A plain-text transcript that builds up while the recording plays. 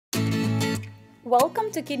Welcome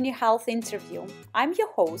to Kidney Health Interview. I'm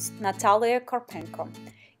your host, Natalia Karpenko.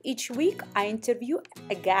 Each week, I interview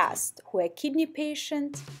a guest who is a kidney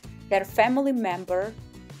patient, their family member,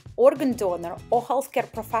 organ donor, or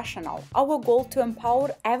healthcare professional. Our goal to empower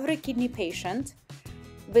every kidney patient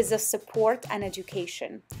with the support and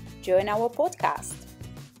education. Join our podcast.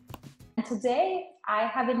 And today, I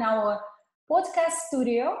have in our podcast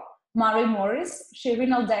studio Mari Morris. She's a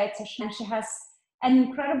renal dietitian. She has an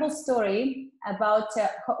incredible story about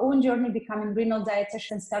her own journey becoming renal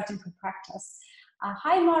dietitian, starting her practice.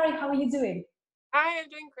 Hi, Mari. How are you doing? Hi, I'm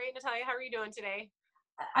doing great, Natalia. How are you doing today?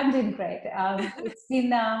 I'm doing great. It's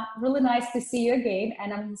been really nice to see you again,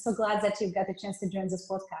 and I'm so glad that you've got a chance to join this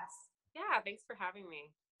podcast. Yeah, thanks for having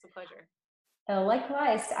me. It's a pleasure.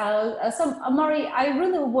 Likewise. So, Mari, I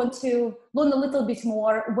really want to learn a little bit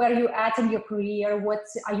more where you're at in your career. What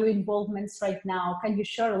are your involvements right now? Can you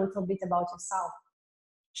share a little bit about yourself?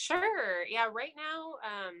 Sure. Yeah, right now,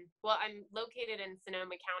 I'm located in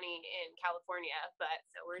Sonoma County in California, so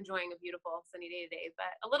we're enjoying a beautiful sunny day today.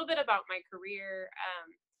 But a little bit about my career.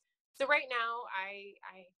 So right now,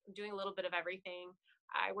 I'm doing a little bit of everything.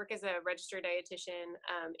 I work as a registered dietitian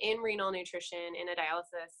in renal nutrition in a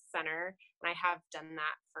dialysis center, and I have done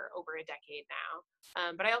that for over a decade now.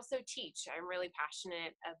 But I also teach. I'm really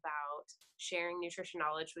passionate about sharing nutrition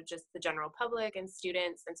knowledge with just the general public and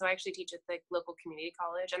students, and so I actually teach at the local community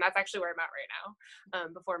college, and that's actually where I'm at right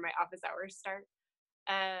now before my office hours start.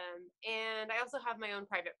 And I also have my own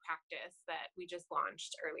private practice that we just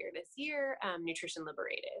launched earlier this year, Nutrition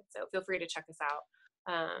Liberated. So feel free to check us out.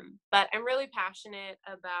 But I'm really passionate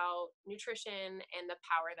about nutrition and the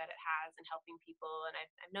power that it has in helping people. And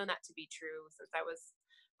I've known that to be true since I was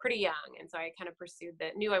pretty young. And so I kind of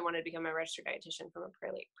knew I wanted to become a registered dietitian from a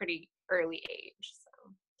pretty early age.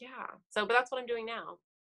 So yeah. But that's what I'm doing now.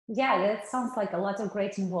 Yeah, that sounds like a lot of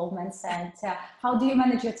great involvements. And how do you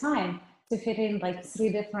manage your time to fit in like three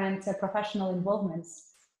different professional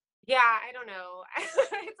involvements? Yeah, I don't know.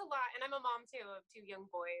 It's a lot. And I'm a mom too of two young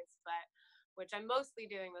boys, which I'm mostly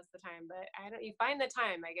doing most of the time, but I don't, you find the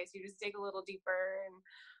time, I guess you just dig a little deeper and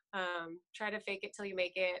try to fake it till you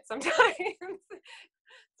make it. Sometimes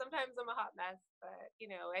I'm a hot mess, but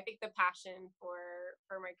I think the passion for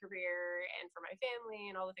my career and for my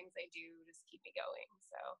family and all the things I do just keep me going.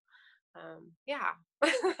 So yeah.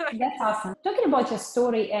 That's awesome. Talking about your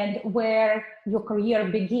story and where your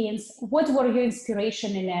career begins, what were your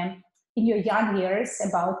inspiration in your young years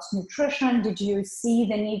about nutrition? Did you see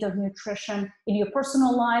the need of nutrition in your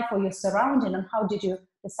personal life or your surrounding, and how did you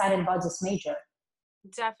decide about this major?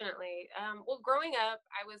 Definitely. Well, growing up,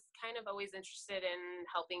 I was kind of always interested in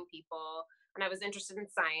helping people, and I was interested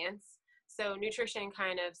in science. So nutrition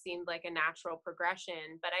kind of seemed like a natural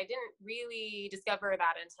progression, but I didn't really discover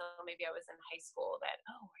that until maybe I was in high school that,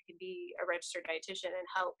 oh, I could be a registered dietitian and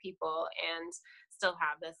help people and still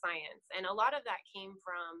have the science. And a lot of that came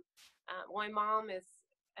from, my mom is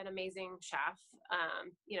an amazing chef,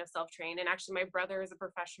 self-trained. And actually my brother is a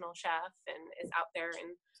professional chef and is out there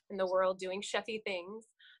in the world doing chefy things.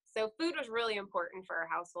 So food was really important for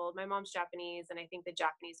our household. My mom's Japanese, and I think the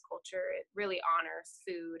Japanese culture, it really honors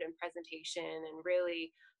food and presentation and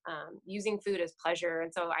really using food as pleasure.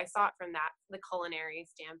 And so I saw it from the culinary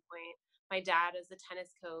standpoint. My dad is a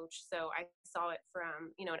tennis coach, so I saw it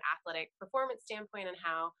from, an athletic performance standpoint and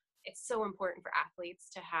how it's so important for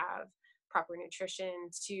athletes to have proper nutrition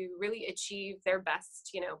to really achieve their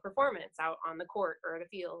best, performance out on the court or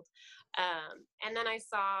the field. And then I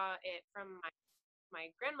saw it from my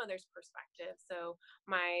grandmother's perspective. So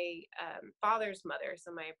my father's mother,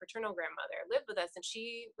 so my paternal grandmother, lived with us, and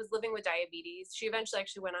she was living with diabetes. She eventually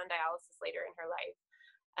actually went on dialysis later in her life.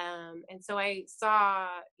 And so I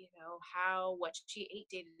saw, how what she ate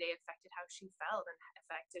day to day affected how she felt, and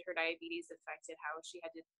affected her diabetes, affected how she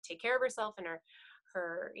had to take care of herself and her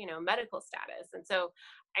medical status. And so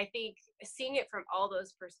I think seeing it from all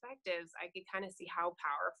those perspectives, I could kind of see how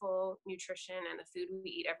powerful nutrition and the food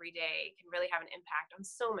we eat every day can really have an impact on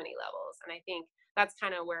so many levels. And I think that's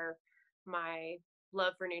kind of where my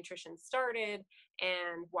love for nutrition started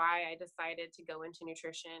and why I decided to go into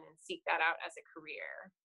nutrition and seek that out as a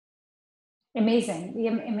career. Amazing.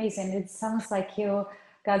 Yeah, amazing. It sounds like you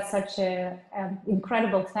got such a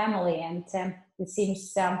incredible family, and it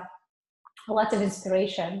seems a lot of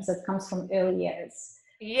inspiration that comes from early years.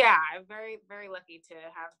 Yeah, I'm very, very lucky to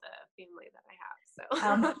have the family that I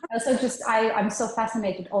have. Also, I'm so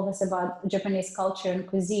fascinated always about Japanese culture and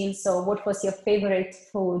cuisine. So, what was your favorite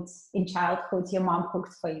food in childhood your mom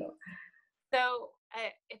cooked for you? So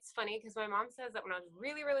it's funny because my mom says that when I was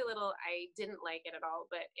really, really little, I didn't like it at all.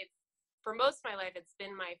 But it's for most of my life, it's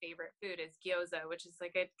been my favorite food is gyoza, which is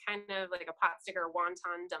like a kind of like a pot sticker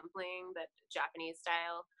wonton dumpling, but Japanese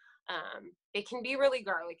style. They can be really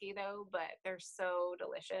garlicky though, but they're so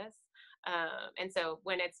delicious. And so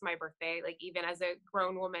when it's my birthday, like even as a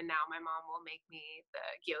grown woman now, my mom will make me the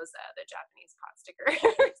gyoza, the Japanese pot sticker.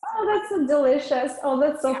 Oh, that's so delicious. Oh,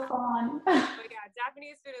 that's so Yeah. fun. But yeah,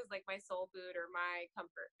 Japanese food is like my soul food or my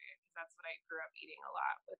comfort food because that's what I grew up eating a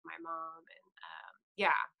lot with my mom. And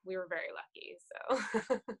yeah, we were very lucky. So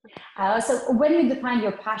So when you defined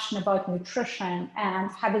your passion about nutrition and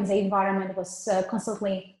having the environment was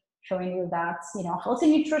constantly showing you that, healthy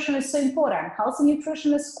nutrition is so important. Healthy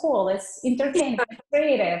nutrition is cool. It's entertaining, it's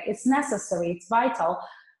creative, it's necessary, it's vital.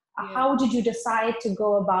 yeah. How did you decide to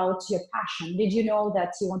go about your passion? Did you know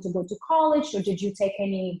that you want to go to college, or did you take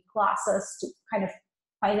any classes to kind of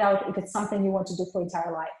find out if it's something you want to do for your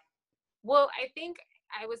entire life? Well, I think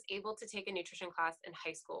I was able to take a nutrition class in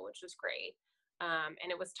high school, which was great. And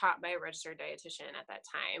it was taught by a registered dietitian at that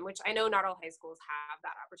time, which I know not all high schools have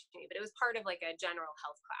that opportunity, but it was part of like a general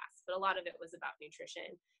health class, but a lot of it was about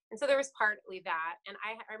nutrition. And so there was partly that. And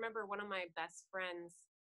I remember one of my best friends'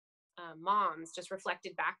 moms just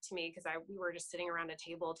reflected back to me because we were just sitting around a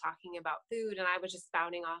table talking about food, and I was just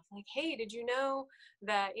spouting off like, hey, did you know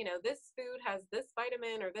that this food has this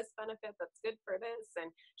vitamin or this benefit that's good for this? And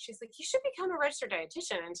she's like, you should become a registered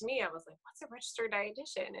dietitian. And to me, I was like, what's a registered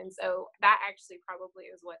dietitian? And so that actually probably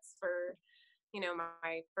is what spurred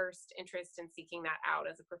my first interest in seeking that out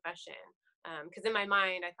as a profession, because in my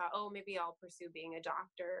mind I thought, oh, maybe I'll pursue being a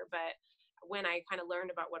doctor. But when I kind of learned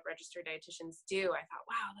about what registered dietitians do, I thought,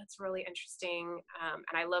 wow, that's really interesting.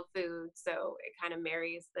 And I love food. So it kind of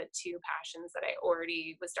marries the two passions that I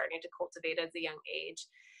already was starting to cultivate as a young age.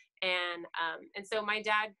 And so my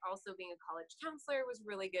dad, also being a college counselor, was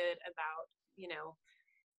really good about,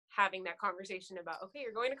 having that conversation about, okay,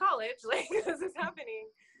 you're going to college, like this is happening.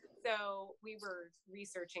 So we were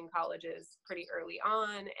researching colleges pretty early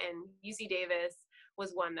on, and UC Davis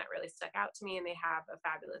was one that really stuck out to me, and they have a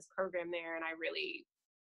fabulous program there, and I really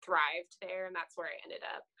thrived there, and that's where I ended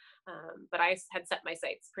up. But I had set my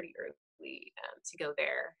sights pretty early to go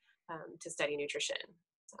there to study nutrition.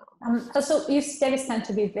 So UC Davis tend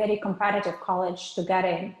to be very competitive college to get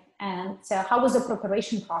in. And how was the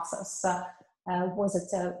preparation process? Was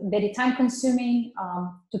it very time consuming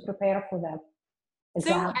to prepare for the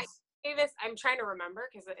exams? So Davis, I'm trying to remember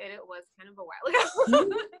because it was kind of a while ago.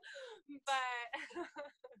 But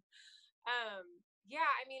yeah,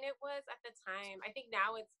 I mean, it was at the time. I think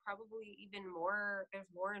now it's probably even more,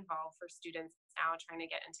 there's more involved for students now trying to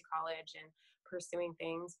get into college and pursuing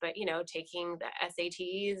things. But, taking the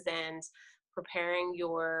SATs and preparing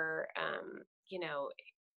your,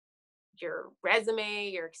 your resume,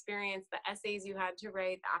 your experience, the essays you had to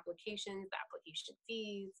write, the applications, the application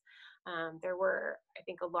fees. There were, I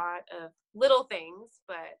think, a lot of little things,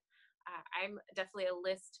 but I'm definitely a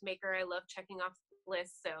list maker. I love checking off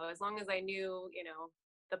lists. So as long as I knew,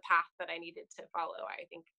 the path that I needed to follow, I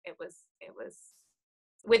think it was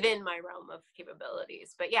within my realm of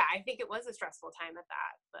capabilities. But yeah, I think it was a stressful time at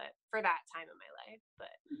that, but for that time in my life.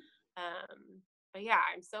 But yeah,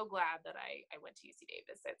 I'm so glad that I went to UC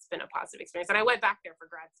Davis. It's been a positive experience. And I went back there for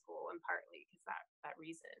grad school, and partly because that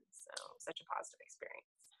reason. So such a positive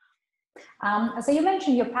experience. So you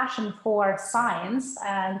mentioned your passion for science,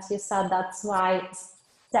 and you said that's why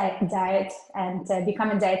diet and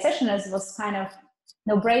becoming a dietitian was kind of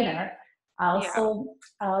no-brainer. Yeah. So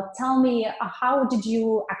tell me, how did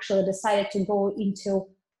you actually decide to go into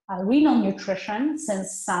renal nutrition,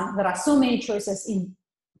 since there are so many choices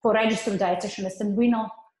for registered dietitians, and renal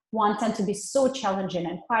one tend to be so challenging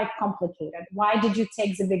and quite complicated. Why did you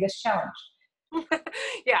take the biggest challenge?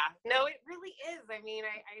 Yeah, no, it really is. I mean,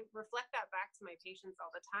 I reflect that back to my patients all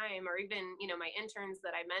the time, or even, my interns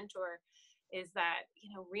that I mentor, is that,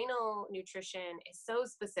 renal nutrition is so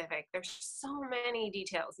specific. There's so many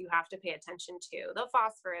details you have to pay attention to: the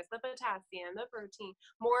phosphorus, the potassium, the protein,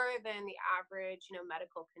 more than the average,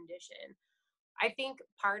 medical condition. I think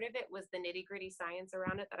part of it was the nitty gritty science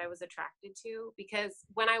around it that I was attracted to, because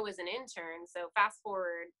when I was an intern, so fast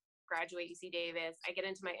forward, graduate UC Davis, I get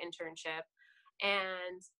into my internship,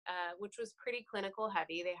 and which was pretty clinical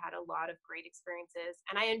heavy. They had a lot of great experiences,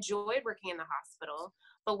 and I enjoyed working in the hospital.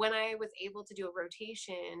 But when I was able to do a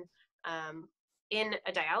rotation in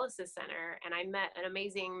a dialysis center, and I met an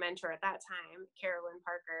amazing mentor at that time, Carolyn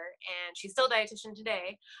Parker, and she's still a dietitian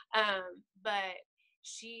today, but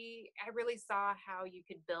I really saw how you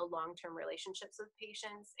could build long-term relationships with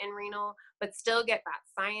patients in renal, but still get that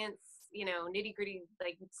science, nitty gritty,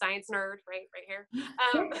 like science nerd, right here, bit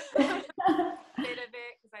of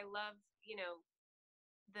it, because I love,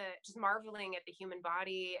 just marveling at the human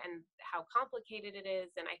body and how complicated it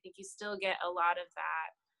is. And I think you still get a lot of that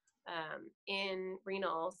in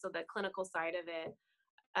renal, so the clinical side of it.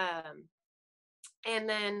 And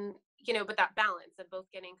then, but that balance of both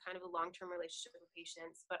getting kind of a long-term relationship with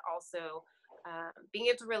patients, but also being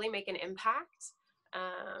able to really make an impact,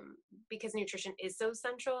 because nutrition is so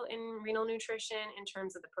central in renal nutrition in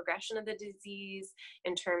terms of the progression of the disease,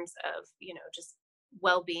 in terms of, just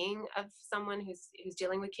well-being of someone who's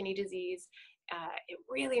dealing with kidney disease. It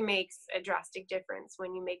really makes a drastic difference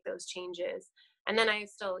when you make those changes. And then I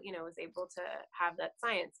still, was able to have that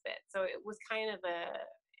science bit. So it was kind of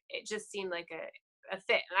it just seemed like a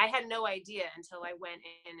fit. And I had no idea until I went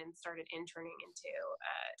in and started interning into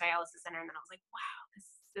a dialysis center. And then I was like, wow,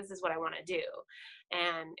 this is what I want to do.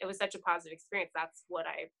 And it was such a positive experience. That's what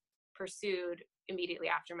I pursued immediately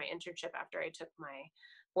after my internship, after I took my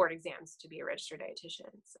board exams to be a registered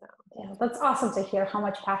dietitian. So yeah, that's awesome to hear how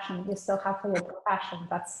much passion you still have for your profession.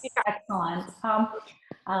 That's excellent.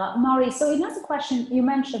 Mari, so another question, you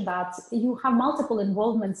mentioned that you have multiple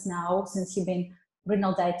involvements now since you've been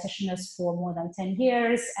renal dietitianist for more than 10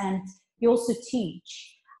 years, and you also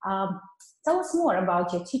teach. Tell us more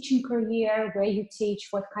about your teaching career, where you teach,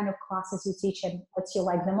 what kind of classes you teach, and what you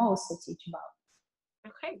like the most to teach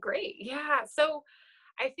about. Okay, great. Yeah. So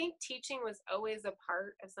I think teaching was always a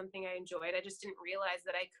part of something I enjoyed. I just didn't realize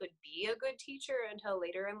that I could be a good teacher until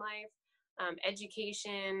later in life.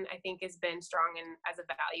 Education, I think, has been strong as a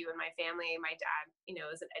value in my family. My dad,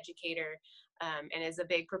 is an educator, and is a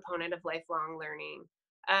big proponent of lifelong learning.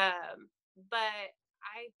 But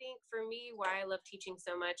I think for me, why I love teaching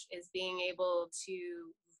so much is being able to,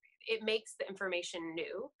 it makes the information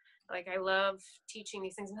new. Like, I love teaching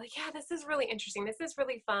these things. I'm like, yeah, this is really interesting. This is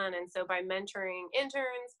really fun. And so by mentoring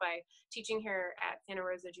interns, by teaching here at Santa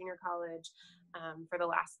Rosa Junior College for the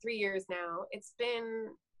last 3 years now, it's been,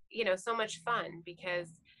 so much fun, because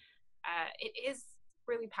it is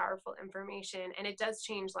really powerful information, and it does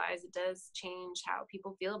change lives. It does change how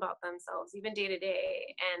people feel about themselves, even day to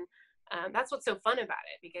day. And that's what's so fun about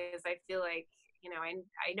it, because I feel like,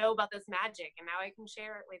 I know about this magic, and now I can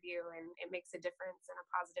share it with you, and it makes a difference and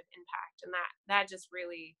a positive impact. And that just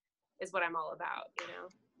really is what I'm all about,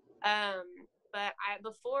 But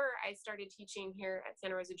before I started teaching here at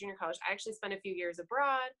Santa Rosa Junior College, I actually spent a few years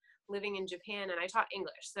abroad living in Japan, and I taught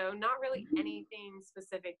English. So not really anything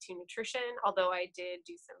specific to nutrition, although I did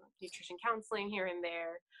do some nutrition counseling here and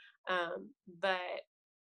there. But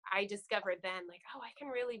I discovered then, like, oh, I can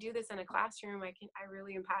really do this in a classroom. I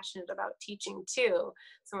really am passionate about teaching too.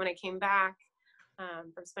 So when I came back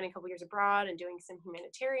from spending a couple years abroad and doing some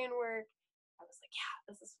humanitarian work, I was like, yeah,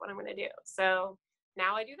 this is what I'm going to do. So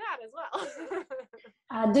now I do that as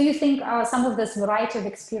well. Do you think some of this variety of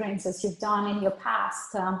experiences you've done in your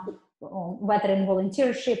past, whether in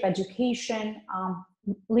volunteership, education,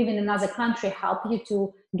 living in another country, help you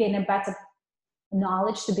to gain a better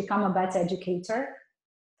knowledge, to become a better educator?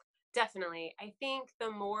 Definitely. I think the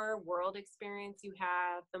more world experience you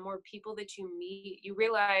have, the more people that you meet, you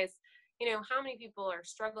realize, how many people are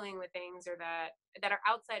struggling with things, or that are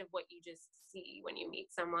outside of what you just see when you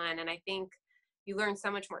meet someone. And I think you learn so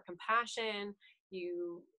much more compassion.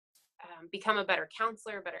 You become a better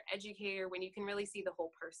counselor, a better educator, when you can really see the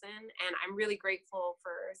whole person. And I'm really grateful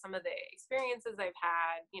for some of the experiences I've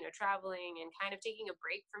had, traveling and kind of taking a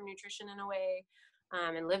break from nutrition in a way,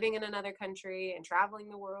 and living in another country and traveling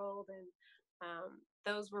the world. And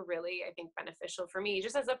those were really, I think, beneficial for me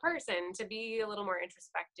just as a person, to be a little more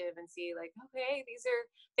introspective and see, like, okay, these are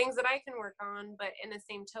things that I can work on, but in the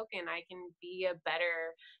same token, I can be a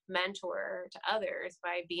better mentor to others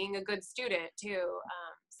by being a good student too.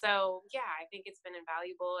 So yeah, I think it's been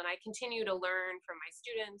invaluable, and I continue to learn from my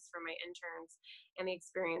students, from my interns, and the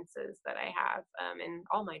experiences that I have in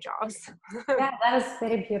all my jobs. Yeah, that is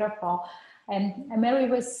very beautiful. And Mary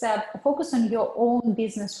was focused on your own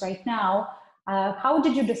business right now. How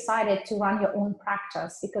did you decide to run your own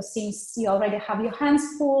practice? Because since you already have your hands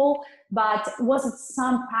full, but was it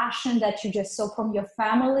some passion that you just saw from your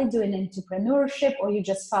family doing entrepreneurship, or you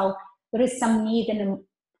just felt there is some need in a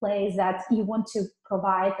place that you want to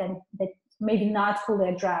provide and that maybe not fully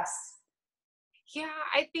addressed? Yeah,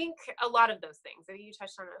 I think a lot of those things. I think you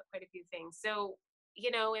touched on quite a few things. So,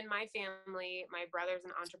 in my family, my brother's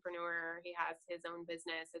an entrepreneur. He has his own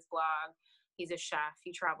business, his blog. He's a chef.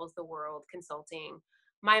 He travels the world consulting.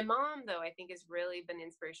 My mom, though, I think has really been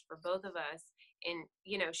inspiration for both of us. And,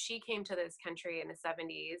 she came to this country in the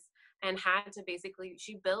 70s and had to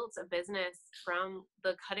she built a business from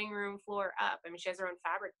the cutting room floor up. I mean, she has her own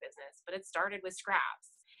fabric business, but it started with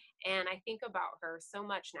scraps. And I think about her so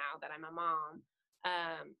much now that I'm a mom.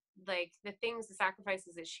 like the things, the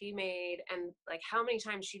sacrifices that she made, and like how many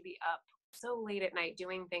times she'd be up so late at night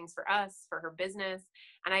doing things for us, for her business.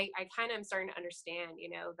 And I kind of am starting to understand,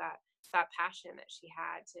 that passion that she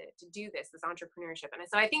had to do this entrepreneurship. And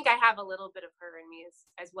so I think I have a little bit of her in me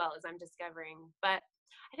as well, as I'm discovering. But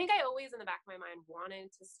I think I always in the back of my mind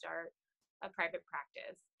wanted to start a private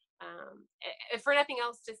practice, if for nothing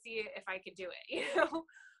else, to see if I could do it,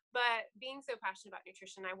 But being so passionate about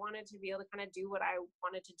nutrition, I wanted to be able to kind of do what I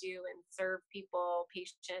wanted to do and serve people,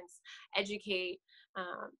 patients, educate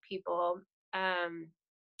people, and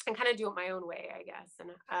kind of do it my own way, I guess.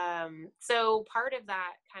 And so part of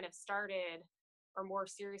that kind of started, or more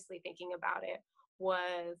seriously thinking about it,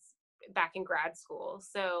 was back in grad school.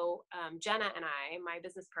 So Jenna and I, my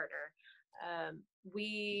business partner,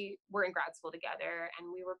 we were in grad school together,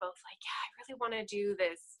 and we were both like, yeah, I really want to do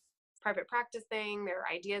this private practice thing. There are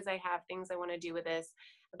ideas I have, things I want to do with this.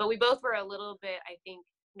 But we both were a little bit, I think,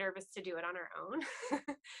 nervous to do it on our own.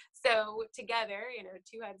 So together,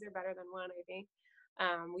 two heads are better than one, I think.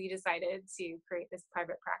 We decided to create this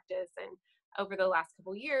private practice, and over the last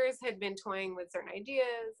couple years had been toying with certain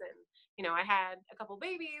ideas. And I had a couple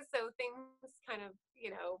babies, so things kind of,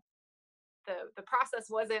 the process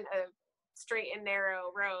wasn't a straight and narrow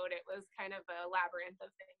road. It was kind of a labyrinth of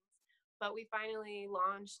things. But we finally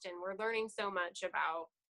launched, and we're learning so much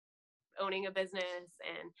about owning a business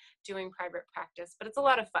and doing private practice. But it's a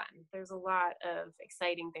lot of fun. There's a lot of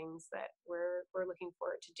exciting things that we're looking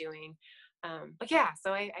forward to doing. But yeah,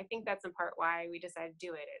 so I think that's in part why we decided to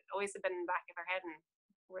do it. It always had been in the back of our head, and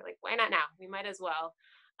we're like, why not now? We might as well.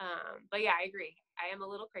 But yeah, I agree. I am a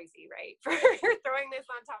little crazy, right, for throwing this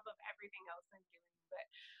on top of everything else I'm doing. But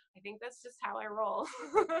I think that's just how I roll.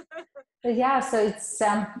 Yeah, so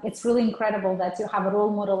it's really incredible that you have a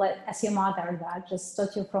role model as your mother that just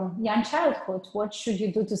taught you from young childhood what should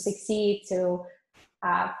you do to succeed, to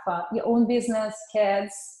have your own business,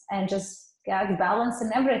 kids, and just get balance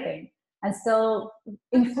in everything, and still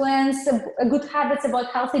influence good habits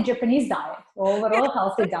about healthy Japanese diet or overall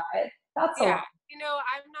healthy diet. That's a lot.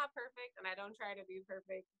 I'm not perfect, and I don't try to be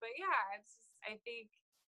perfect, but yeah, it's just, I think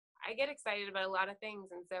I get excited about a lot of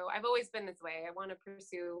things. And so I've always been this way. I want to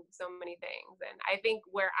pursue so many things. And I think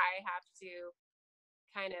where I have to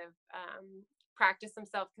kind of practice some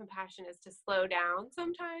self-compassion is to slow down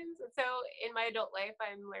sometimes. And so in my adult life,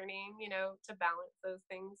 I'm learning, to balance those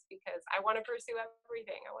things, because I want to pursue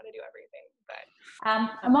everything. I want to do everything. But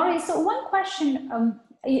Amari, so one question,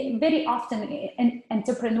 very often in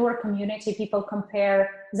entrepreneur community, people compare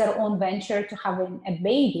their own venture to having a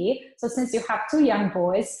baby. So since you have two young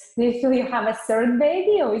boys, do you feel you have a third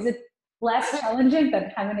baby, or is it less challenging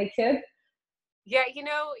than having a kid? Yeah,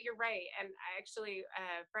 you're right. And I actually,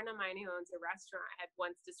 a friend of mine who owns a restaurant had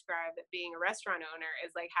once described that being a restaurant owner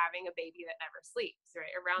is like having a baby that never sleeps, right?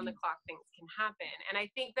 Around the clock things can happen. And I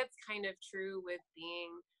think that's kind of true with being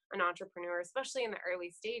an entrepreneur, especially in the early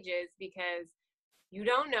stages, because you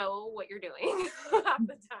don't know what you're doing half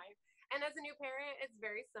the time. And as a new parent, it's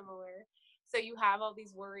very similar. So you have all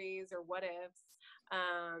these worries or what ifs.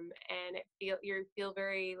 And you feel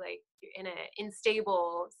very like in an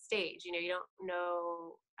unstable stage. You don't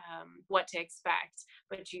know what to expect,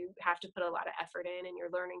 but you have to put a lot of effort in, and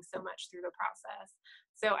you're learning so much through the process.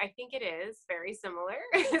 So I think it is very similar.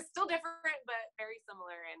 It's still different, but very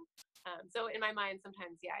similar. And so in my mind,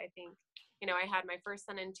 sometimes, yeah, I think, I had my first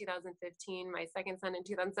son in 2015, my second son in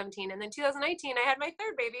 2017, and then 2019, I had my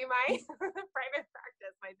third baby, my private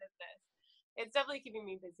practice, my business. It's definitely keeping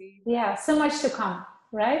me busy. Yeah, so much to come,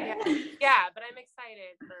 right? Yeah, but I'm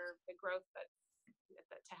excited for the growth that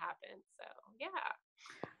to happen. So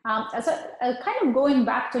yeah. So kind of going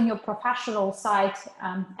back to your professional side,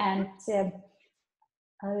 and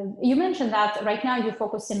you mentioned that right now you're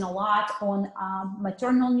focusing a lot on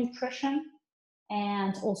maternal nutrition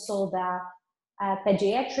and also the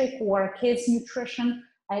pediatric or kids nutrition.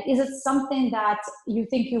 Is it something that you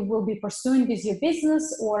think you will be pursuing with your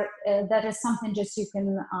business, or that is something just you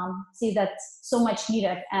can see that's so much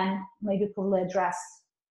needed and maybe probably addressed?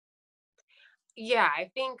 Yeah, I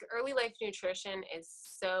think early life nutrition is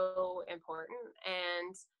so important.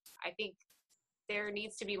 And I think there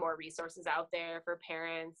needs to be more resources out there for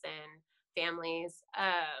parents and families,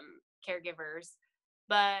 caregivers.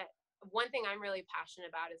 But one thing I'm really passionate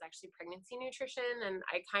about is actually pregnancy nutrition. And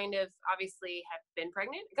I kind of obviously have been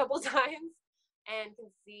pregnant a couple times and can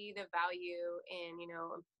see the value in,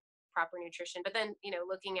 proper nutrition. But then,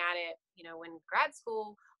 looking at it, when grad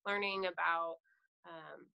school, learning about,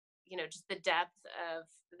 just the depth of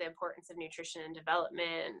the importance of nutrition and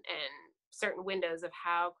development and certain windows of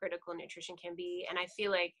how critical nutrition can be. And I feel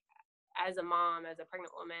like as a mom, as a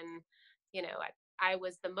pregnant woman, I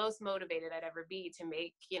was the most motivated I'd ever be to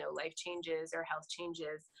make, life changes or health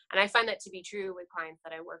changes. And I find that to be true with clients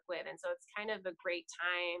that I work with. And so it's kind of a great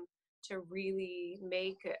time to really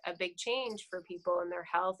make a big change for people in their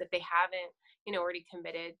health if they haven't, already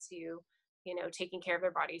committed to, taking care of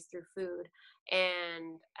their bodies through food.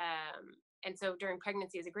 And so during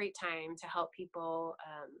pregnancy is a great time to help people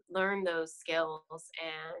learn those skills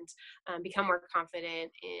and become more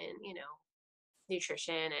confident in,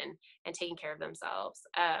 nutrition and taking care of themselves.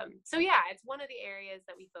 So yeah, it's one of the areas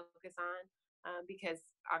that we focus on because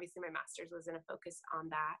obviously my master's was in a focus on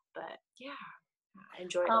that. But yeah, I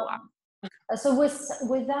enjoyed it a lot. So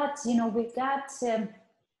with that, we've got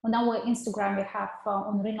on our Instagram, we have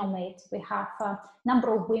on RenalMate, we have a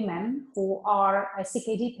number of women who are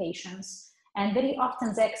CKD patients, and very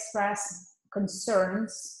often they express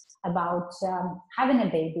concerns about having a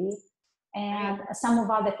baby and some of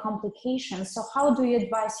other complications. So how do you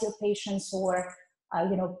advise your patients or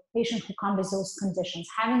patients who come with those conditions,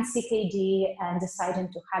 having CKD and deciding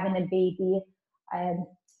to having a baby?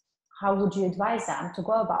 How would you advise them to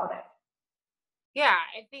go about it? Yeah,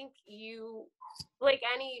 I think you, like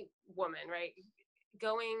any woman, right,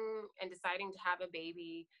 going and deciding to have a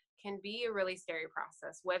baby can be a really scary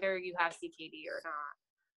process, whether you have CKD or not.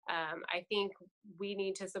 I think we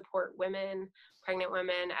need to support women, pregnant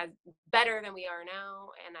women, as better than we are now,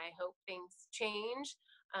 and I hope things change.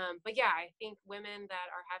 But yeah, I think women that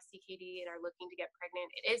have CKD and are looking to get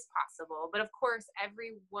pregnant, it is possible. But of course,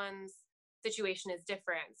 everyone's situation is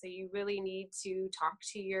different. So you really need to talk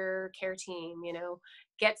to your care team,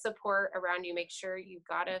 get support around you. Make sure you've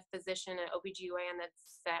got a physician, an OBGYN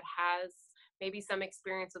that has maybe some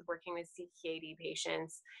experience with working with CKD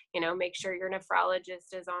patients, make sure your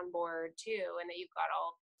nephrologist is on board too, and that you've got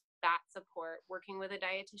all that support, working with a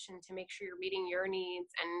dietitian to make sure you're meeting your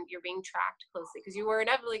needs and you're being tracked closely, because you are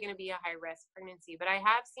inevitably going to be a high risk pregnancy. But I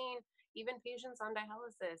have seen even patients on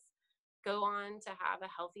dialysis go on to have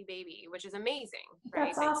a healthy baby, which is amazing.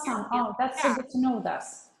 Right? That's awesome. Oh, that's so good to know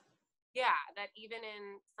this. Yeah, that even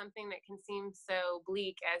in something that can seem so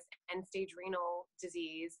bleak as end-stage renal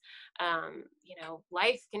disease,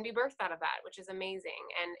 life can be birthed out of that, which is amazing.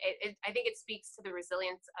 And I think it speaks to the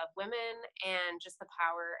resilience of women and just the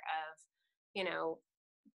power of,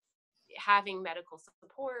 having medical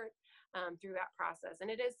support through that process.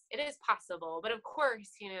 And it is possible, but of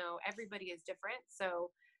course, everybody is different.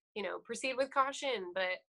 So, proceed with caution,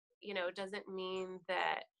 but, it doesn't mean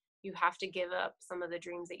that you have to give up some of the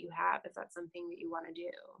dreams that you have if that's something that you want to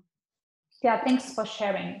do. Yeah, thanks for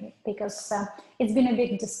sharing, because it's been a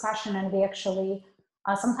big discussion, and we actually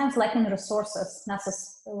sometimes lacking resources,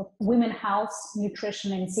 women health,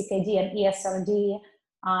 nutrition, and CKD and ESRD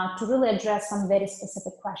to really address some very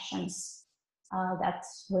specific questions that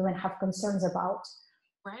women have concerns about.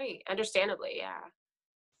 Right, understandably,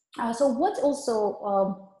 yeah. So what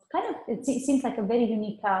also it seems like a very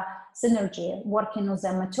unique synergy, working with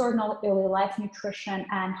a maternal early life nutrition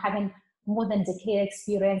and having more than a decade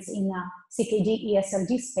experience in CKD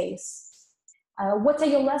ESRD space. What are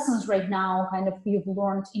your lessons right now you've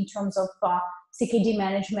learned in terms of CKD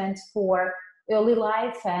management for early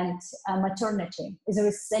life and maternity? Is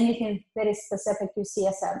there anything very specific you see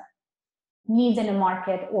as a need in the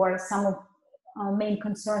market, or some of main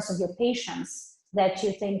concerns of your patients that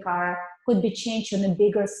you think could be changed on a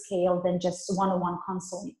bigger scale than just one-on-one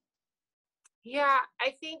counseling? Yeah,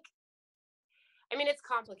 it's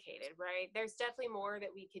complicated, right? There's definitely more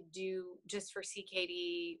that we could do just for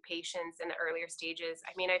CKD patients in the earlier stages.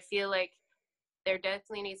 I feel like there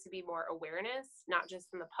definitely needs to be more awareness, not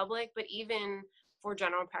just in the public, but even for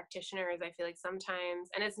general practitioners. I feel like sometimes,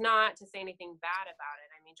 and it's not to say anything bad about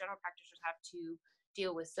it, general practitioners have to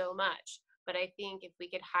deal with so much. But I think if we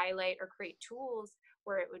could highlight or create tools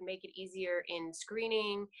where it would make it easier in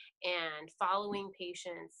screening and following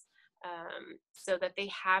patients, so that they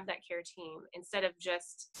have that care team, instead of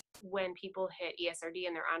just when people hit ESRD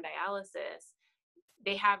and they're on dialysis,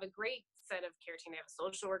 they have a great set of care team. They have a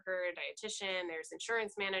social worker, a dietitian, there's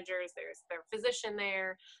insurance managers, there's their physician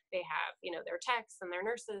there, they have, their techs and their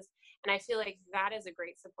nurses. And I feel like that is a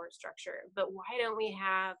great support structure. But why don't we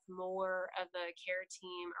have more of a care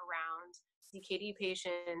team around CKD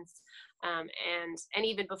patients, and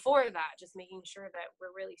even before that, just making sure that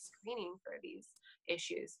we're really screening for these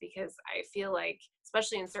issues? Because I feel like,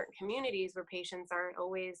 especially in certain communities where patients aren't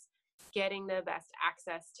always getting the best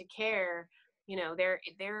access to care,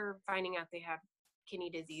 they're finding out they have kidney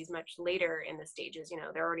disease much later in the stages.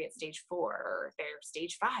 They're already at stage 4 or they're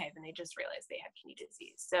stage 5 and they just realized they have kidney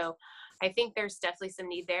disease. So I think there's definitely some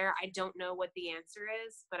need there. I don't know what the answer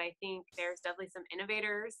is, but I think there's definitely some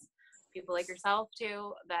innovators people like yourself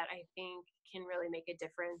too, that I think can really make a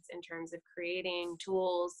difference in terms of creating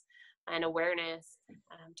tools and awareness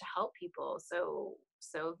to help people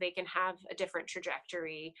so they can have a different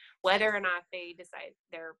trajectory, whether or not they decide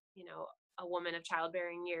they're, a woman of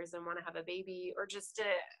childbearing years and want to have a baby, or just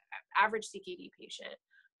a average CKD patient.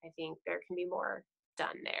 I think there can be more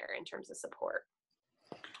done there in terms of support.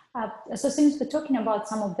 So since we're talking about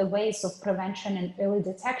some of the ways of prevention and early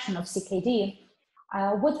detection of CKD,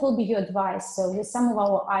 what will be your advice? So with some of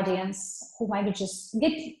our audience who might just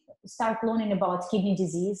start learning about kidney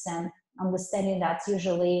disease and understanding that's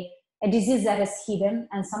usually a disease that is hidden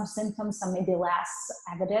and some symptoms are maybe less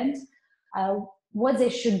evident, what they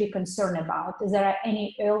should be concerned about? Is there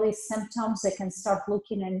any early symptoms they can start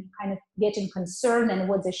looking and kind of getting concerned, and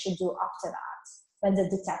what they should do after that when they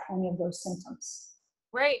detect any of those symptoms?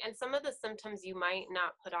 Right, and some of the symptoms you might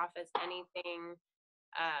not put off as anything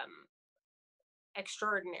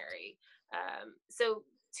extraordinary. So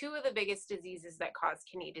two of the biggest diseases that cause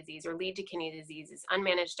kidney disease or lead to kidney disease is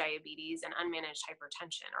unmanaged diabetes and unmanaged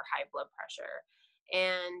hypertension or high blood pressure.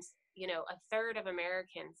 And, a third of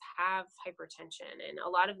Americans have hypertension, and a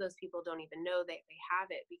lot of those people don't even know that they have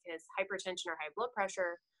it, because hypertension or high blood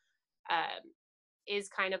pressure is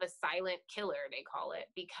kind of a silent killer, they call it,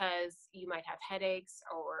 because you might have headaches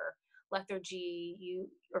or lethargy,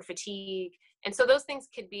 or fatigue. And so those things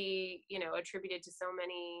could be, attributed to so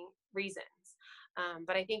many reasons.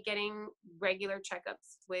 But I think getting regular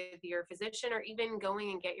checkups with your physician, or even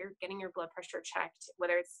going and getting your blood pressure checked,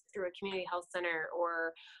 whether it's through a community health center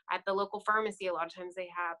or at the local pharmacy, a lot of times they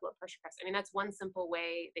have blood pressure cuffs. I mean, that's one simple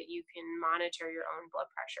way that you can monitor your own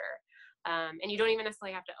blood pressure. And you don't even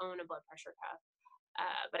necessarily have to own a blood pressure cuff.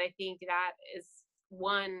 But I think that is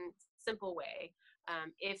one simple way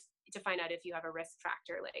to find out if you have a risk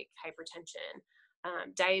factor like hypertension.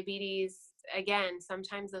 Diabetes, again,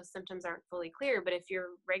 sometimes those symptoms aren't fully clear, but if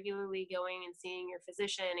you're regularly going and seeing your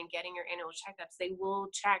physician and getting your annual checkups, they will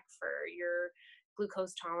check for your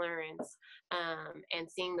glucose tolerance and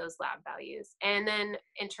seeing those lab values. And then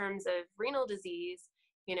in terms of renal disease,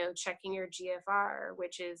 checking your GFR,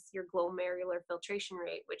 which is your glomerular filtration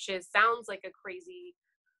rate, which sounds like a crazy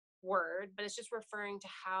word, but it's just referring to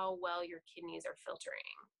how well your kidneys are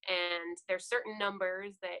filtering. And there's certain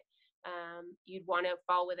numbers that you'd want to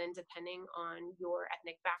fall within depending on your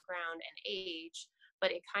ethnic background and age,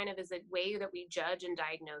 but it kind of is a way that we judge and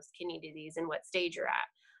diagnose kidney disease and what stage you're at.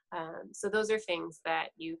 So those are things that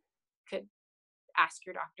you could ask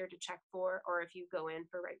your doctor to check for, or if you go in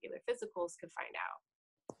for regular physicals, could find out.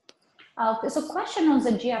 So question on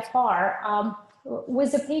the GFR,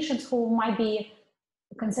 with the patients who might be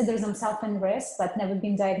consider themselves in risk but never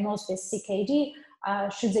been diagnosed with CKD,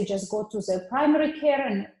 should they just go to the primary care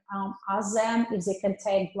and ask them if they can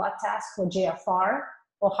take blood tests for GFR,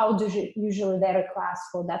 or how do you usually they request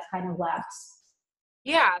for that kind of labs?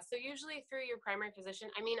 Yeah, so usually through your primary physician.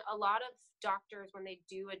 I mean, a lot of doctors, when they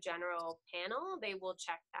do a general panel, they will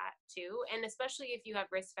check that too. And especially if you have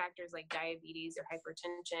risk factors like diabetes or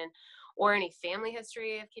hypertension or any family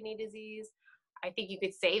history of kidney disease, I think you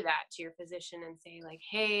could say that to your physician and say like,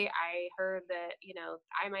 hey, I heard that,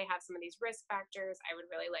 I might have some of these risk factors. I would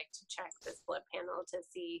really like to check this blood panel to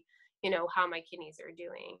see, how my kidneys are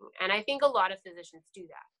doing. And I think a lot of physicians do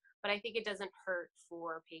that. But I think it doesn't hurt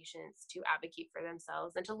for patients to advocate for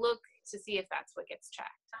themselves and to look to see if that's what gets checked.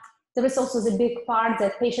 There is also the big part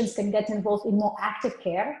that patients can get involved in more active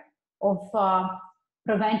care of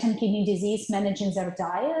preventing kidney disease, managing their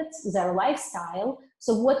diet, their lifestyle.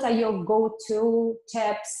 So what are your go-to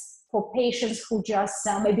tips for patients who just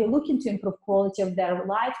maybe looking to improve quality of their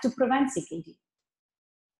life to prevent CKD?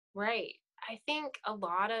 Right. I think a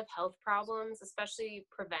lot of health problems, especially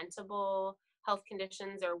preventable health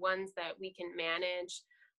conditions, are ones that we can manage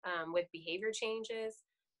with behavior changes.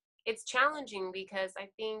 It's challenging because I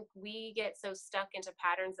think we get so stuck into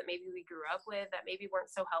patterns that maybe we grew up with that maybe weren't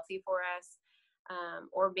so healthy for us.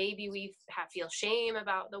 Or maybe we feel shame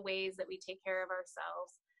about the ways that we take care of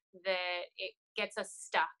ourselves, that it gets us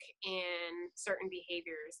stuck in certain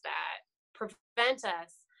behaviors that prevent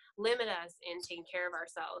us, limit us in taking care of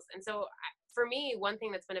ourselves. And so for me, one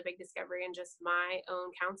thing that's been a big discovery in just my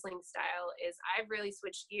own counseling style is I've really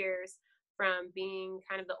switched gears from being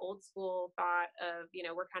kind of the old school thought of,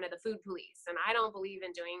 we're kind of the food police. And I don't believe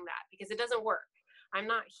in doing that because it doesn't work. I'm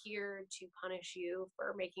not here to punish you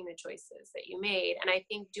for making the choices that you made. And I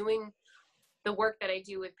think doing the work that I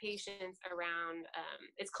do with patients around,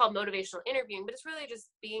 it's called motivational interviewing, but it's really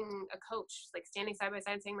just being a coach, like standing side by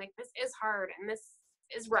side saying like, this is hard and this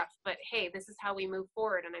is rough, but hey, this is how we move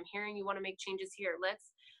forward. And I'm hearing you want to make changes here.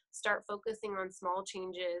 Let's start focusing on small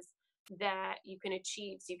changes that you can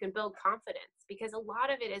achieve, so you can build confidence, because a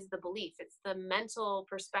lot of it is the belief. It's the mental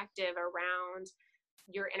perspective around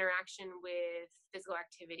your interaction with physical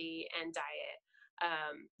activity and diet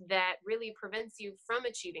that really prevents you from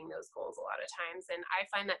achieving those goals a lot of times. And I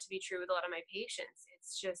find that to be true with a lot of my patients.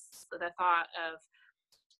 It's just the thought of,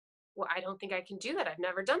 well, I don't think I can do that. I've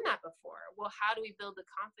never done that before. Well, how do we build the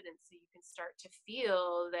confidence so you can start to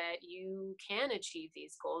feel that you can achieve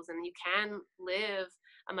these goals and you can live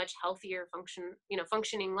a much healthier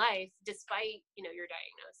functioning life despite, your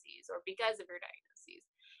diagnoses or because of your diagnoses.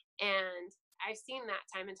 And I've seen that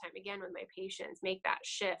time and time again with my patients, make that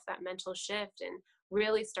shift, that mental shift, and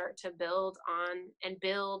really start to build on and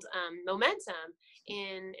build momentum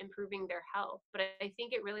in improving their health. But I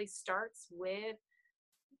think it really starts with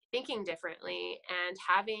thinking differently and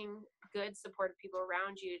having good supportive people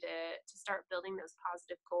around you to start building those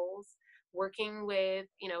positive goals, working with,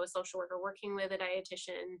 a social worker, working with a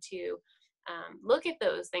dietitian to look at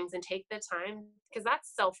those things and take the time, because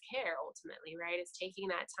that's self-care ultimately, right? It's taking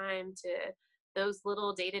that time to those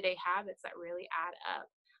little day-to-day habits that really add up,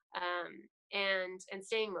 and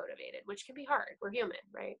staying motivated, which can be hard. We're human,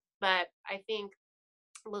 right? But I think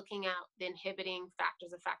looking at the inhibiting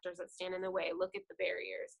factors that stand in the way, look at the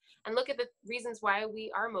barriers and look at the reasons why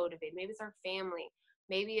we are motivated. Maybe it's our family.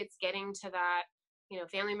 Maybe it's getting to that,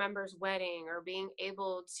 family member's wedding, or being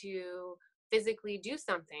able to physically do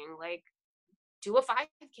something like do a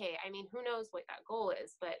 5K. I mean, who knows what that goal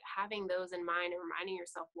is, but having those in mind and reminding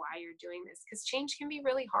yourself why you're doing this, because change can be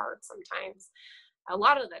really hard sometimes, a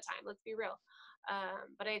lot of the time, let's be real.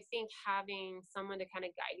 But I think having someone to kind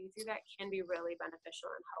of guide you through that can be really beneficial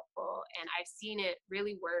and helpful. And I've seen it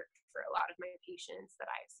really work for a lot of my patients that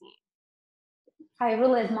I've seen. I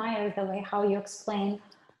really admire the way how you explain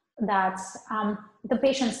that the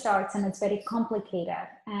patient starts and it's very complicated,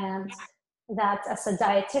 and that as a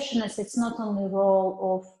dietitian, it's not only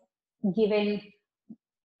role of giving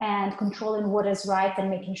and controlling what is right and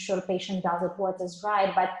making sure the patient does it what is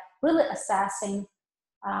right, but really assessing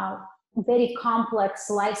very complex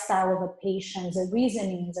lifestyle of a patient, the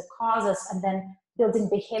reasonings, the causes, and then building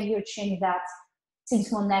behavior change that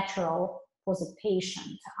seems more natural for the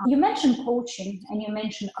patient. You mentioned coaching and you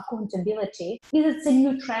mentioned accountability. Is it the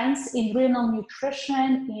new trends in renal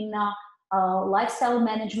nutrition, in lifestyle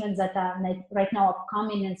management that are right now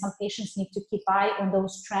upcoming, and some patients need to keep eye on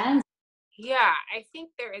those trends? Yeah, I think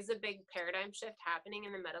there is a big paradigm shift happening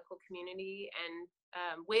in the medical community, and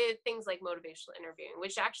with things like motivational interviewing,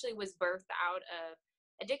 which actually was birthed out of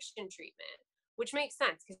addiction treatment, which makes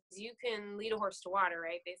sense because you can lead a horse to water,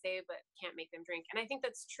 right? They say, but can't make them drink. And I think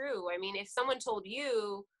that's true. I mean, if someone told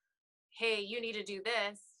you, hey, you need to do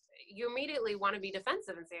this, you immediately want to be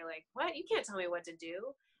defensive and say, like, what? You can't tell me what to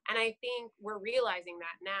do. And I think we're realizing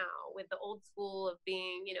that now with the old school of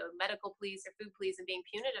being, medical police or food police and being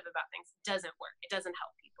punitive about things doesn't work. It doesn't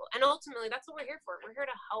help people. And ultimately, that's what we're here for. We're here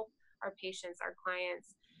to help our patients, our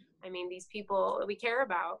clients. I mean, these people that we care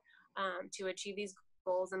about, to achieve these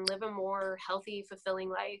goals and live a more healthy, fulfilling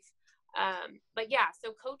life. But yeah,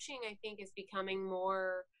 so coaching, I think, is becoming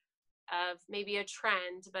more of maybe a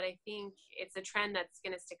trend, but I think it's a trend that's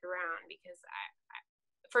going to stick around because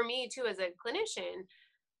for me too, as a clinician,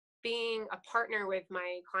 being a partner with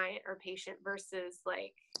my client or patient versus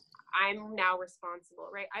like, I'm now responsible,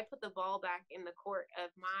 right? I put the ball back in the court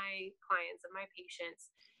of my clients and my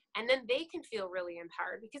patients, and then they can feel really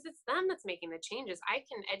empowered because it's them that's making the changes. I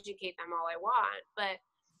can educate them all I want, but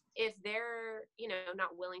if they're,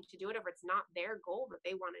 not willing to do it, or it's not their goal that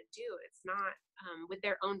they want to do, it's not with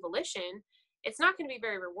their own volition, it's not going to be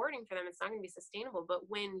very rewarding for them. It's not going to be sustainable. But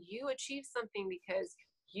when you achieve something because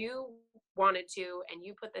you wanted to and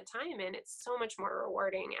you put the time in, it's so much more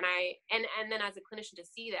rewarding. And then as a clinician to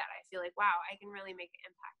see that, I feel like, wow, I can really make an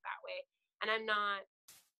impact that way. And I'm not,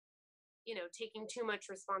 taking too much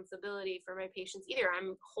responsibility for my patients either.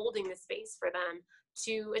 I'm holding the space for them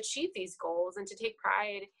to achieve these goals and to take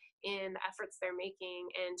pride in the efforts they're making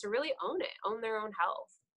and to really own their own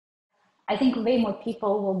health. I think way more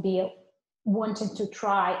people will be wanting to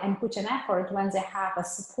try and put an effort when they have a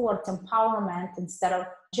support, empowerment, instead of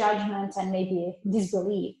judgment and maybe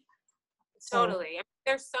disbelief. Totally. I mean,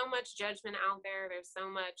 there's so much judgment out there. There's so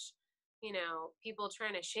much, people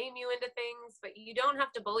trying to shame you into things, but you don't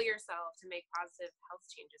have to bully yourself to make positive health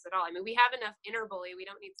changes at all. I mean, we have enough inner bully. We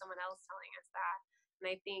don't need someone else telling us that. And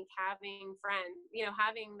I think having friends,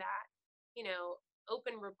 having that,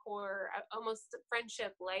 open rapport, almost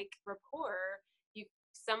friendship-like rapport,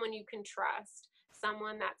 someone you can trust,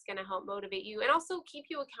 someone that's going to help motivate you and also keep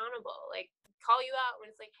you accountable, like call you out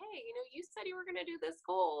when it's like, hey, you said you were going to do this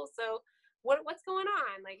goal. So what's going on?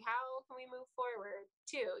 on, like, how can we move forward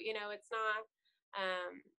too? You know, it's not,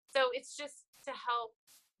 so it's just to help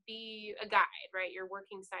be a guide, right? You're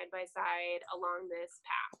working side by side along this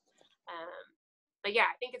path. But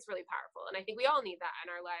yeah, I think it's really powerful. And I think we all need that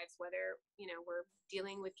in our lives, whether, you know, we're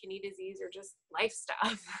dealing with kidney disease or just life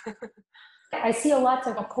stuff. I see a lot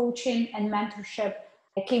of coaching and mentorship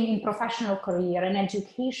that came in professional career and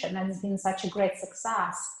education, and it's been such a great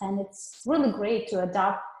success. And it's really great to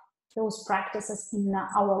adopt those practices in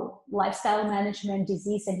our lifestyle management,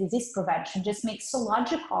 disease and disease prevention. Just makes so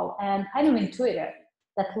logical and kind of intuitive,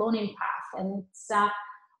 that learning path. And it's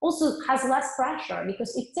also has less pressure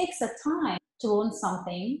because it takes a time to learn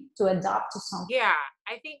something, to adapt to something. Yeah,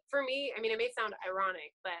 I think for me, I mean, it may sound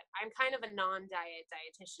ironic, but I'm kind of a non-diet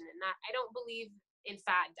dietitian in that I don't believe in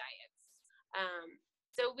fad diets.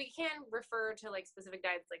 So we can refer to like specific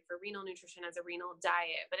diets, like for renal nutrition as a renal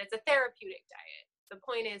diet, but it's a therapeutic diet. The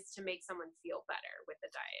point is to make someone feel better with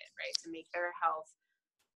the diet, right? To make their health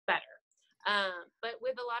better. But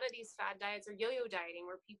with a lot of these fad diets or yo-yo dieting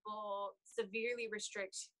where people severely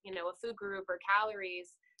restrict, you know, a food group or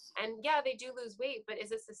calories, and yeah, they do lose weight, but is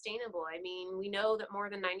it sustainable? I mean, we know that more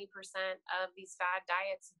than 90% of these fad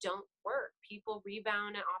diets don't work. People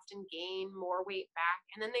rebound and often gain more weight back,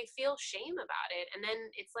 and then they feel shame about it. And then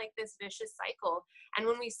it's like this vicious cycle. And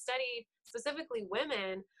when we studied specifically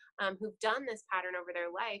women who've done this pattern over their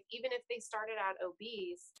life, even if they started out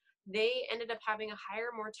obese, they ended up having a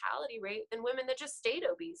higher mortality rate than women that just stayed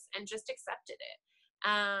obese and just accepted it.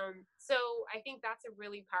 So I think that's a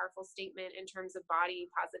really powerful statement in terms of body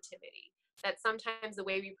positivity, that sometimes the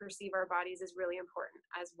way we perceive our bodies is really important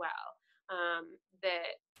as well.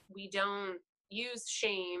 That we don't use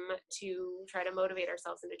shame to try to motivate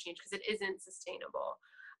ourselves into change because it isn't sustainable.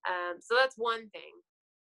 So that's one thing.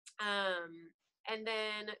 And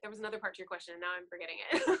then there was another part to your question, and now I'm forgetting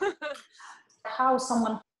it. How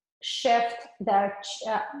someone shift their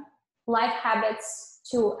life habits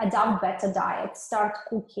to adopt better diet, start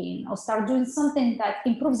cooking, or start doing something that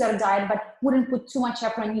improves their diet, but wouldn't put too much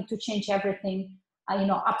effort and need to change everything,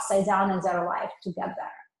 upside down in their life to get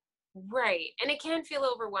there. Right. And it can feel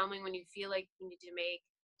overwhelming when you feel like you need to make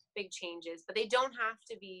big changes, but they don't have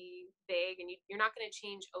to be big, and you're not going to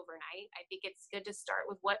change overnight. I think it's good to start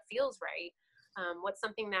with what feels right. What's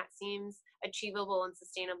something that seems achievable and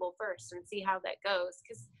sustainable first, and see how that goes.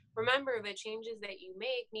 Because remember, the changes that you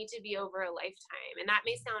make need to be over a lifetime. And that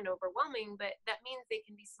may sound overwhelming, but that means they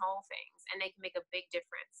can be small things and they can make a big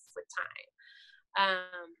difference with time.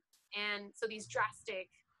 And so these drastic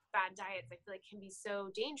fad diets, I feel like, can be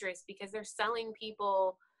so dangerous because they're selling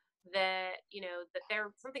people that, you know, that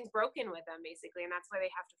something's broken with them basically. And that's why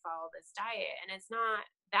they have to follow this diet. And it's not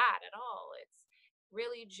that at all. It's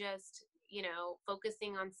really just, you know,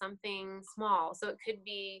 focusing on something small. So it could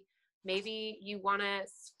be, maybe you want to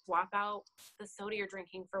swap out the soda you're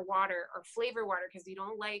drinking for water or flavor water because you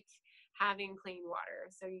don't like having plain water.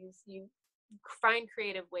 So you find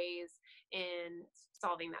creative ways in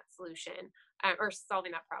solving that solution or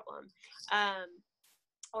solving that problem.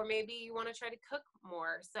 Or maybe you want to try to cook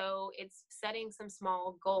more. So it's setting some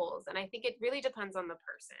small goals. And I think it really depends on the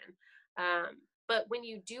person. But when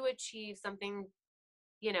you do achieve something,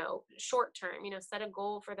 you know, short term, you know, set a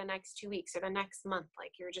goal for the next 2 weeks or the next month.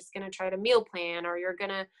 Like you're just going to try to meal plan, or you're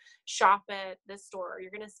going to shop at this store, or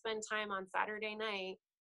you're going to spend time on Saturday night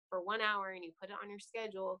for 1 hour and you put it on your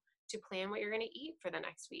schedule to plan what you're going to eat for the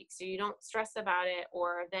next week. So you don't stress about it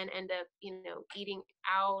or then end up, you know, eating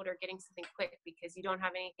out or getting something quick because you don't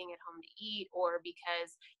have anything at home to eat, or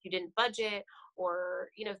because you didn't budget, or,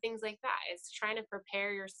 you know, things like that. It's trying to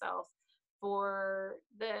prepare yourself for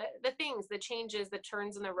the things, the changes, the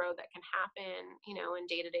turns in the road that can happen, you know, in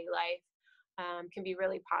day-to-day life, can be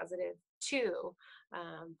really positive too,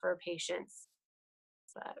 for patients.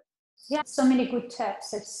 But yeah, so many good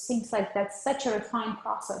tips. It seems like that's such a refined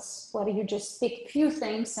process where you just pick few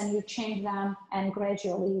things and you change them, and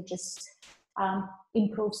gradually you just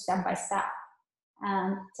improve step by step.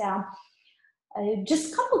 And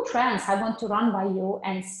just a couple trends I want to run by you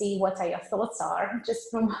and see what your thoughts are. Just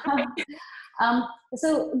from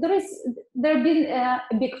so there have been a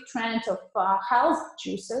big trend of health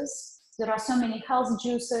juices. There are so many health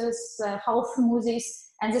juices, health smoothies,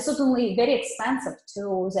 and they're certainly very expensive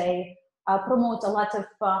too. They promote a lot of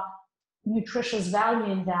nutritious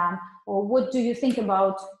value in them. Or what do you think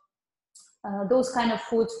about those kind of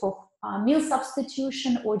foods for meal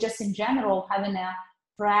substitution, or just in general having a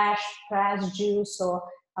fresh juice, or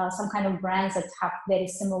some kind of brands that have very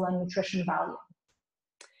similar nutrition value?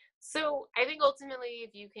 So I think ultimately,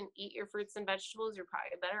 if you can eat your fruits and vegetables, you're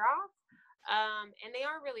probably better off. And they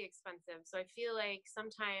are really expensive. So I feel like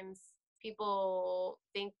sometimes people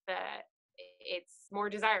think that it's more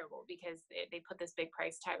desirable because they put this big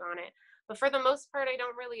price tag on it. But for the most part, I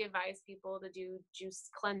don't really advise people to do juice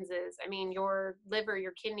cleanses. I mean, your liver,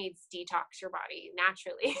 your kidneys detox your body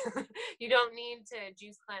naturally. You don't need to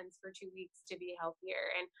juice cleanse for 2 weeks to be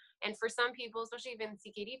healthier. And for some people, especially even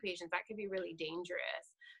CKD patients, that could be really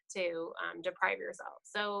dangerous to deprive yourself.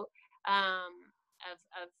 So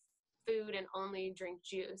of food and only drink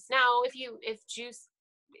juice. Now, if juice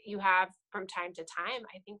you have from time to time,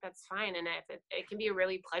 I think that's fine. And if it can be a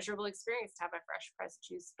really pleasurable experience to have a fresh pressed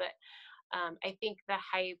juice, but I think the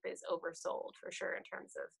hype is oversold for sure in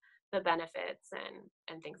terms of the benefits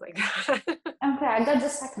and things like that. Okay, I got the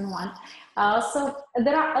second one. So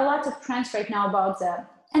there are a lot of trends right now about the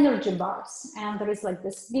energy bars, and there is like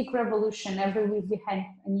this big revolution every week behind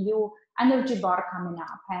a new energy bar coming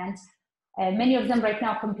up, and many of them right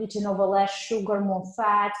now competing over less sugar, more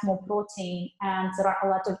fat, more protein, and there are a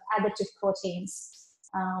lot of additive proteins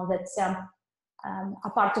that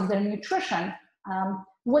are part of their nutrition.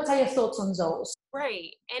 What are your thoughts on those?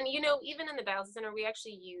 Right. And, even in the dialysis center, we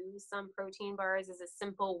actually use some protein bars as a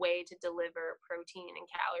simple way to deliver protein and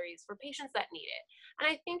calories for patients that need it. And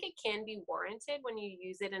I think it can be warranted when you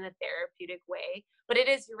use it in a therapeutic way. But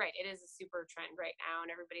you're right, it is a super trend right now,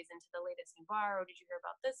 and everybody's into the latest new bar. Oh, did you hear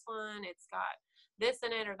about this one? It's got this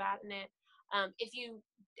in it or that in it. If you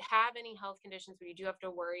have any health conditions where you do have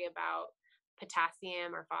to worry about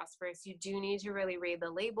potassium or phosphorus, you do need to really read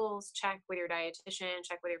the labels, check with your dietitian,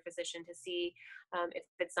 check with your physician to see if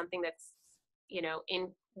it's something that's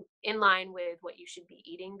in line with what you should be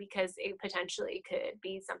eating, because it potentially could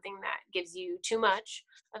be something that gives you too much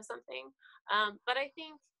of something. But I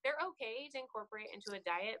think they're okay to incorporate into a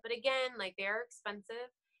diet, but again, like, they're expensive,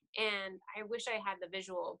 and I wish I had the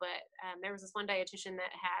visual, but there was this one dietitian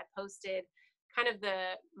that had posted kind of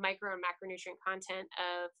the micro and macronutrient content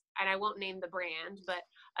of, and I won't name the brand, but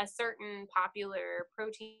a certain popular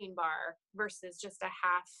protein bar versus just a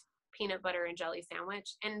half peanut butter and jelly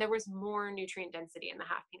sandwich. And there was more nutrient density in the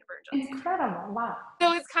half peanut butter and jelly sandwich. Incredible, wow.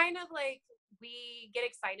 So it's kind of like, we get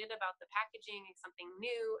excited about the packaging and something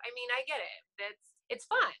new. I mean, I get it. It's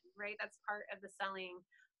fun, right? That's part of the selling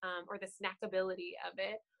or the snackability of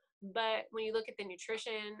it. But when you look at the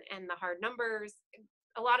nutrition and the hard numbers,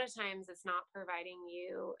 a lot of times it's not providing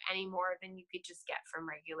you any more than you could just get from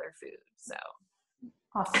regular food. So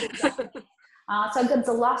awesome. So I got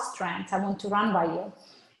the last trend I want to run by you.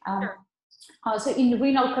 Sure. So in the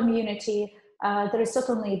renal community, there is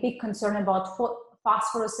certainly a big concern about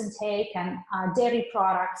phosphorus intake, and dairy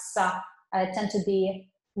products tend to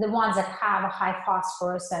be the ones that have a high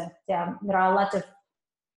phosphorus, and there are a lot of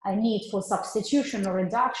need for substitution or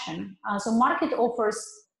reduction. So market offers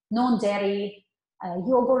non-dairy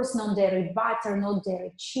yogurts, non-dairy butter,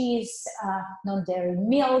 non-dairy cheese, non-dairy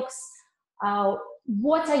milks.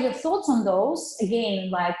 What are your thoughts on those?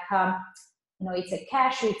 Again, like, it's a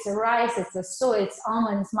cashew, it's a rice, it's a soy, it's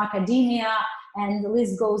almonds, macadamia, and the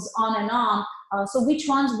list goes on and on. So which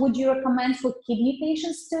ones would you recommend for kidney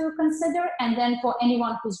patients to consider? And then for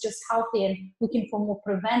anyone who's just healthy and looking for more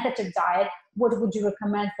preventative diet, what would you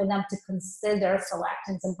recommend for them to consider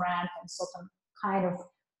selecting the brand and certain kind of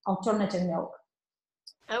alternative milk?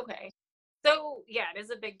 Okay. So yeah, it is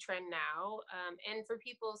a big trend now. And for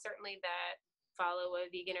people certainly that follow a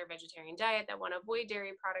vegan or vegetarian diet that want to avoid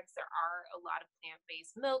dairy products, there are a lot of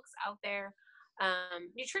plant-based milks out there.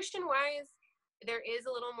 Nutrition-wise, there is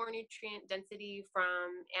a little more nutrient density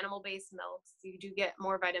from animal-based milks. You do get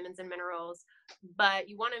more vitamins and minerals, but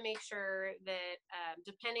you want to make sure that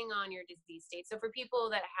depending on your disease state. So for people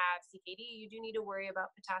that have CKD, you do need to worry about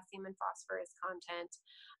potassium and phosphorus content.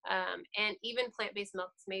 And even plant-based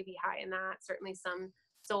milks may be high in that. Certainly some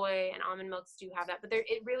soy and almond milks do have that, but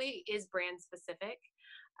it really is brand specific.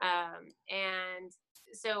 And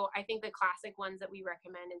so I think the classic ones that we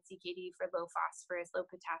recommend in CKD for low phosphorus, low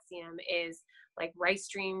potassium is like rice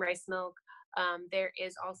stream, rice milk. There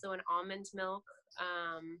is also an almond milk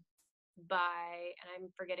and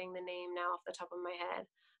I'm forgetting the name now off the top of my head.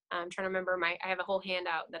 I'm trying to remember I have a whole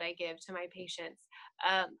handout that I give to my patients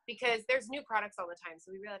because there's new products all the time.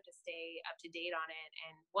 So we really have to stay up to date on it.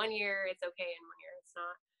 And 1 year it's okay and 1 year it's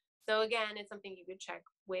not. So again, it's something you could check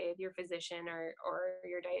with your physician or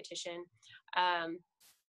your dietitian.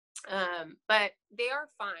 But they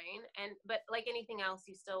are fine. But like anything else,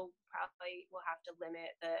 you still probably will have to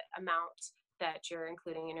limit the amount that you're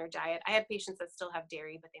including in your diet. I have patients that still have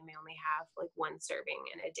dairy, but they may only have like 1 serving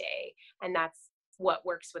in a day. And that's what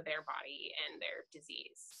works with their body and their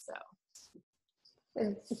disease. So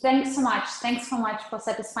thanks so much for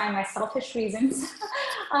satisfying my selfish reasons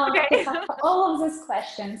okay. all of these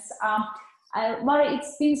questions. Mari,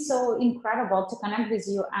 it's been so incredible to connect with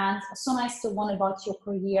you and so nice to learn about your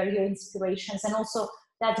career, your inspirations, and also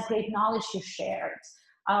that great knowledge you shared.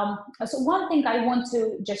 So one thing I want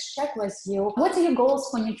to just check with you, what are your goals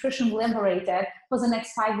for Nutrition Liberated for the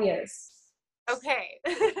next 5 years? Okay.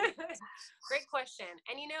 Great question.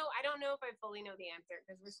 And I don't know if I fully know the answer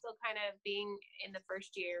because we're still kind of being in the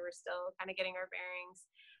first year. We're still kind of getting our bearings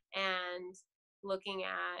and looking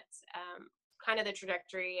at kind of the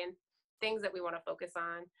trajectory and things that we want to focus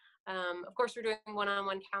on. Of course, we're doing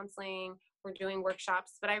one-on-one counseling. We're doing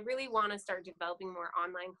workshops, but I really want to start developing more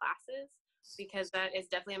online classes because that is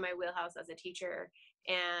definitely in my wheelhouse as a teacher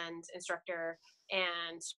and instructor,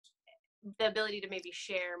 and the ability to maybe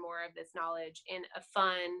share more of this knowledge in a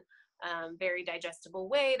fun, very digestible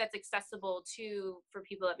way that's accessible for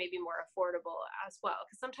people that may be more affordable as well.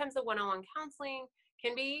 Because sometimes the one-on-one counseling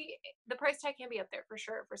the price tag can be up there for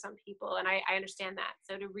sure for some people. And I understand that.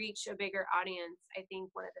 So to reach a bigger audience, I think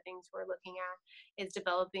one of the things we're looking at is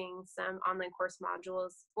developing some online course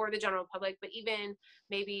modules for the general public, but even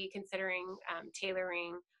maybe considering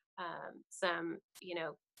tailoring some,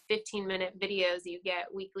 15-minute videos you get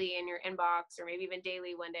weekly in your inbox or maybe even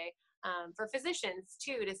daily one day for physicians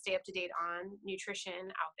too, to stay up to date on nutrition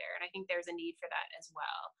out there. And I think there's a need for that as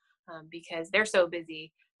well because they're so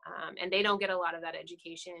busy. And they don't get a lot of that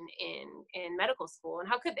education in medical school. And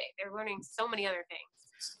how could they? They're learning so many other things.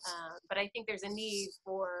 But I think there's a need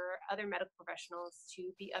for other medical professionals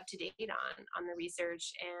to be up to date on the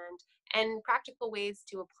research and practical ways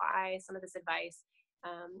to apply some of this advice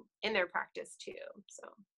in their practice too. So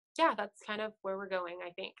yeah, that's kind of where we're going,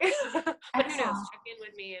 I think. But who knows? Check in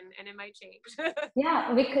with me and it might change.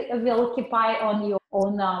 Yeah, we'll keep eye on your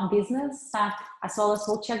own business, as well as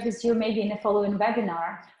we'll check with you maybe in a following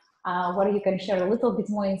webinar where you can share a little bit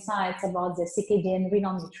more insights about the CKD and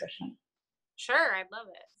renal nutrition. Sure, I'd love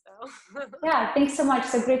it. So yeah, thanks so much.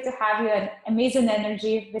 So great to have you and amazing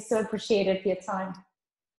energy. We so appreciated your time.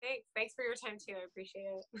 Thanks for your time too. I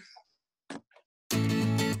appreciate it.